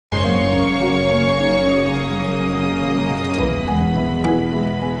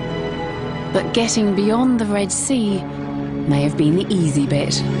getting beyond the Red Sea may have been the easy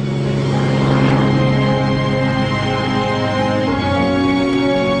bit.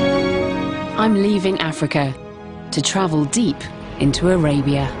 I'm leaving Africa to travel deep into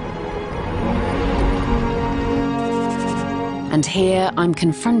Arabia. And here I'm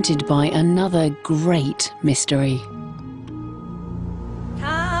confronted by another great mystery.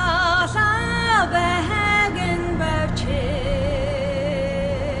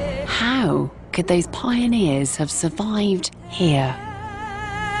 How could those pioneers have survived here?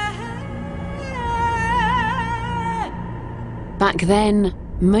 Back then,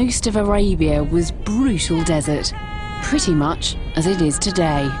 most of Arabia was brutal desert, pretty much as it is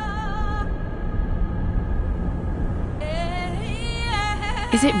today.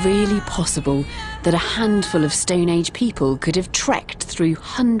 Is it really possible that a handful of Stone Age people could have trekked through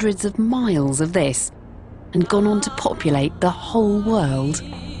hundreds of miles of this and gone on to populate the whole world?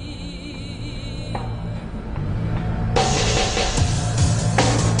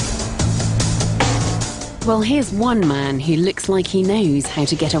 Well, here's one man who looks like he knows how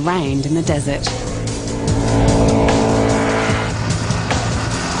to get around in the desert.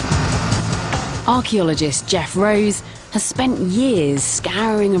 Archaeologist Jeff Rose has spent years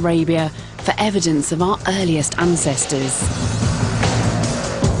scouring Arabia for evidence of our earliest ancestors.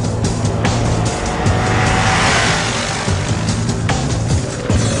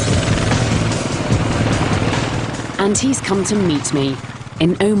 And he's come to meet me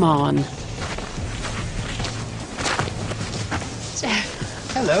in Oman.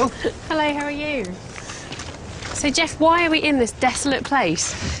 Hello. Hello, how are you? So, Jeff, why are we in this desolate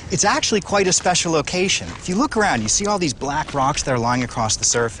place? It's actually quite a special location. If you look around, you see all these black rocks that are lying across the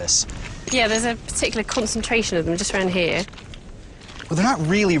surface. Yeah, there's a particular concentration of them just around here. Well, they're not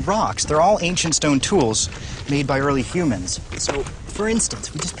really rocks. They're all ancient stone tools made by early humans. So, for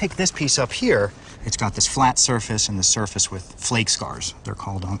instance, we just pick this piece up here. It's got this flat surface and the surface with flake scars, they're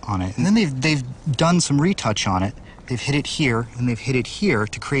called, on it. And then they've done some retouch on it. They've hit it here, and they've hit it here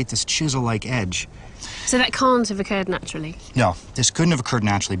to create this chisel-like edge. So that can't have occurred naturally? No, this couldn't have occurred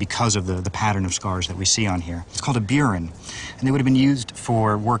naturally because of the pattern of scars that we see on here. It's called a burin, and they would have been used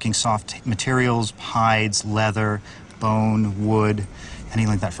for working soft materials, hides, leather, bone, wood, anything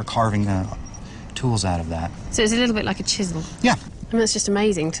like that, for carving tools out of that. So it's a little bit like a chisel? Yeah. I mean, it's just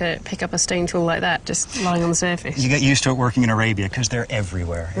amazing to pick up a stone tool like that, just lying on the surface. You get used to it working in Arabia because they're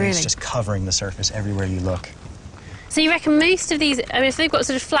everywhere. Really? It's just covering the surface everywhere you look. So you reckon most of these, I mean, if they've got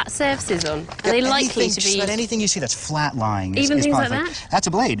sort of flat surfaces on, are they likely to be... Just about anything you see that's flat lying Even is things like probably that? That's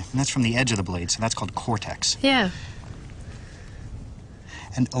a blade, and that's from the edge of the blade, so that's called cortex. Yeah.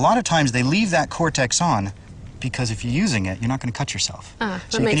 And a lot of times they leave that cortex on because if you're using it, you're not going to cut yourself. Ah,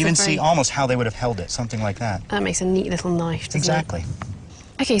 so you can even see almost how they would have held it, something like that. That makes a neat little knife, doesn't Exactly.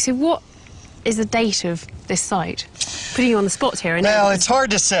 it? Okay, so what is the date of this site? Putting you on the spot here, I know. Well, it's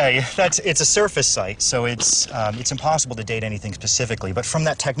hard to say. It's a surface site, so it's impossible to date anything specifically. But from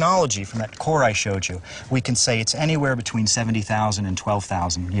that technology, from that core I showed you, we can say it's anywhere between 70,000 and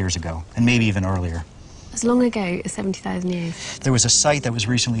 12,000 years ago, and maybe even earlier. As long ago as 70,000 years? There was a site that was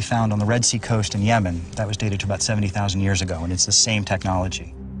recently found on the Red Sea coast in Yemen that was dated to about 70,000 years ago, and it's the same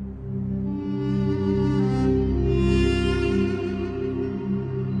technology.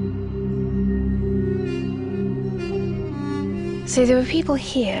 So there were people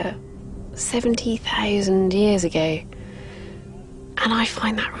here 70,000 years ago, and I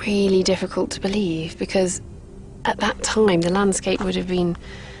find that really difficult to believe because at that time the landscape would have been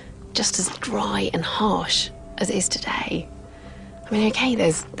just as dry and harsh as it is today. I mean, okay,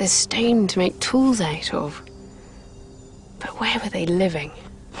 there's stone to make tools out of, but where were they living?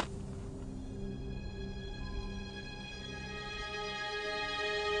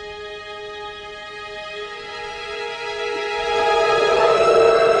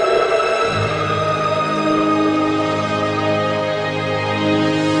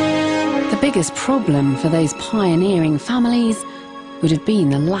 The biggest problem for those pioneering families would have been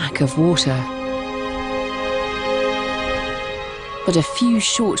the lack of water. But a few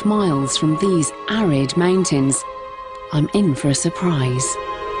short miles from these arid mountains, I'm in for a surprise.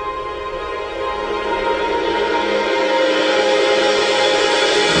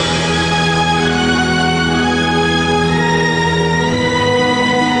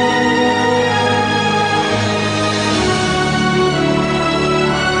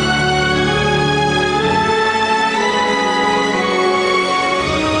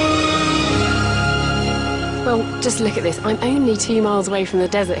 Just look at this. I'm only 2 miles away from the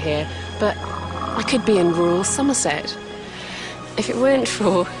desert here, but I could be in rural Somerset. If it weren't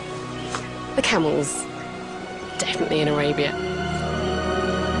for the camels, definitely in Arabia.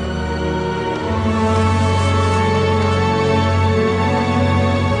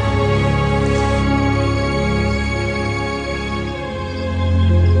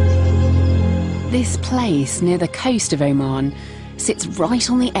 This place near the coast of Oman sits right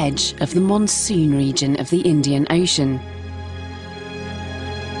on the edge of the monsoon region of the Indian Ocean.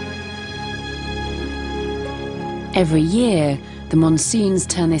 Every year, the monsoons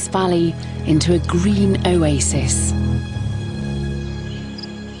turn this valley into a green oasis.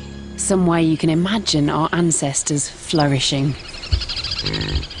 Somewhere you can imagine our ancestors flourishing.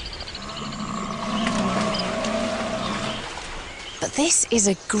 But this is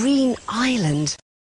a green island.